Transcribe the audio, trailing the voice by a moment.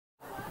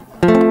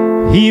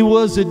He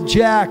was a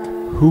jack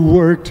who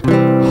worked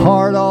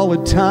hard all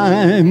the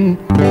time,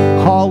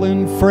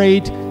 hauling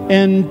freight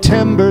and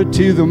timber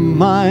to the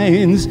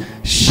mines.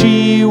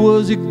 She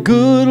was a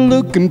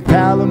good-looking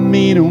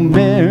Palomino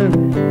mare,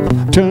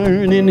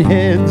 turning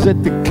heads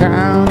at the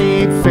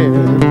county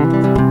fair.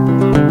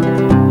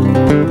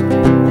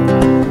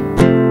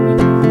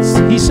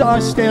 He saw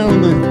her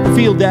standing on the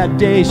field that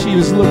day. She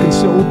was looking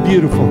so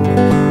beautiful,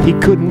 he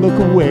couldn't look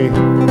away.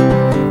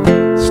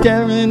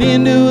 Staring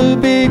into her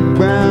big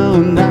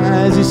brown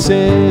eyes, he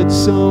said,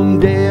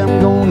 someday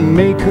I'm gonna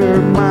make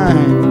her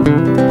mine.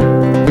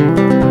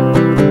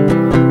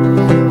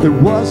 There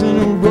wasn't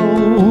a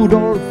road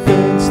or a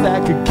fence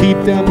that could keep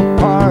them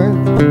apart.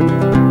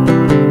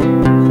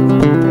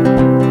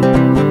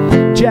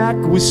 Jack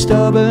was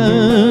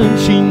stubborn,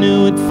 she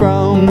knew it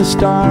from the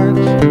start.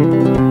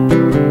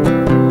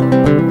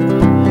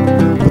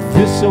 But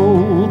this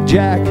old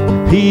Jack,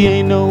 he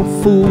ain't no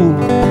fool.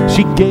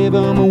 She gave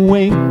him a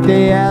wink,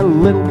 they had a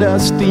little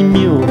dusty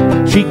mule.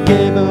 She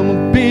gave him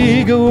a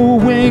big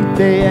old wink,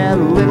 they had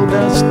a little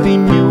dusty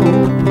mule.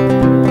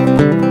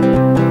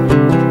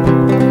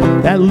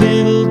 That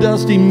little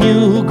dusty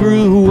mule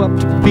grew up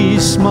to be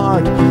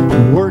smart,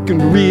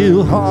 working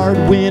real hard,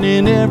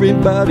 winning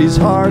everybody's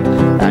heart.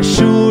 That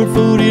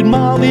sure-footed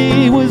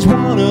Molly was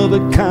one of a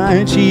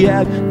kind. She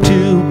had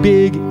two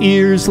big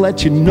ears,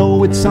 let you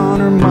know it's on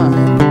her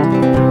mind.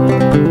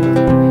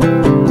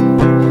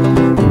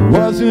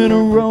 Wasn't a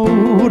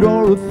road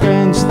or a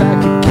fence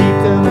that could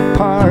keep them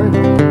apart.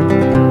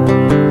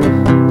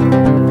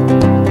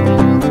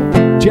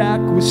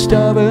 Jack was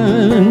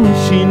stubborn,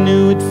 she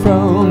knew it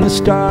from the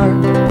start.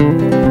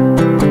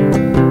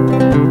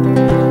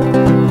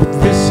 But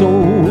this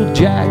old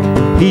Jack,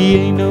 he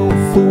ain't no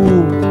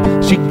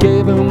fool. She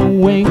gave him a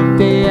wink,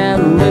 they had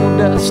a little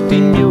dusty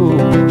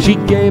mule. She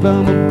gave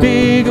him a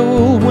big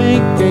old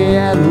wink, they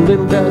had a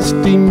little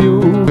dusty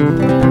mule.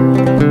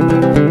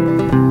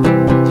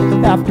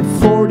 After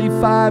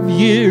 45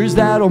 years,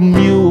 that old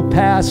mule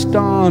passed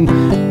on.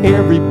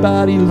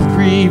 Everybody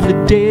grieved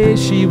the day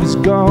she was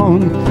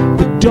gone.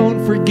 But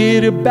don't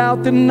forget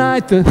about the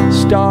night the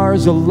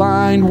stars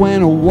aligned,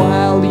 when a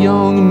wild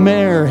young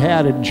mare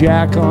had a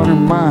jack on her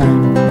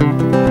mind.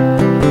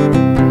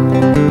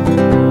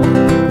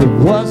 There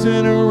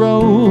wasn't a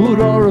road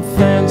or a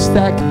fence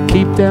that could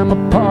keep them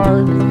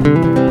apart.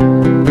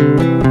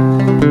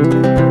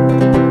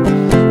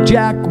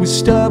 Jack was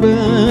stubborn,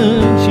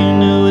 she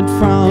knew it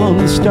from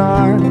the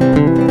start.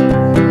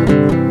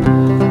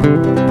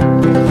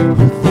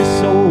 But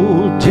this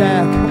old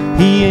Jack,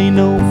 he ain't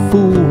no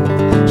fool.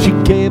 She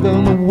gave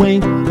him a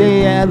wink,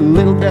 they had a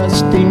little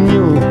dusty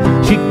mule.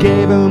 She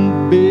gave him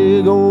a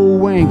big old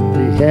wink,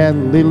 they had a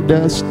little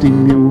dusty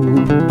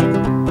mule.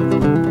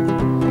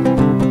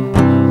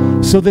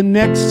 So the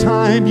next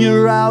time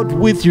you're out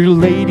with your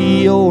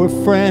lady or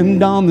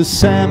friend on the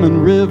Salmon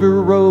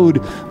River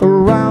Road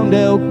around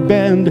Elk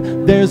Bend,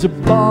 there's a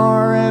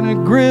bar and a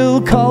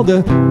grill called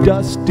the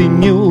Dusty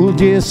Mule.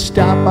 Just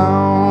stop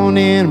on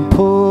in and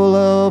pull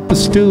up a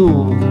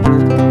stool.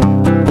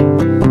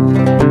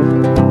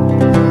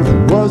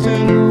 There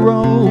wasn't a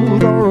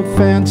road or a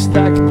fence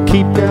that could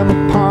keep them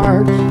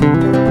apart.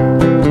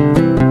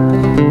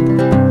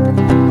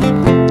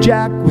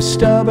 Jack was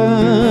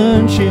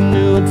stubborn, she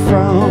knew it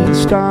from the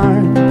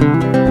start.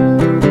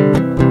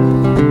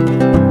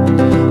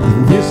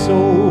 This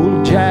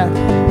old Jack,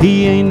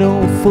 he ain't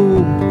no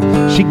fool.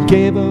 She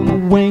gave him a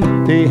wink,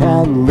 they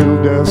had a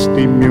little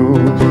dusty mule.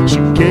 She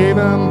gave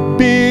him a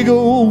big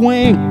old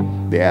wink,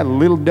 they had a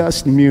little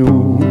dusty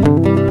mule.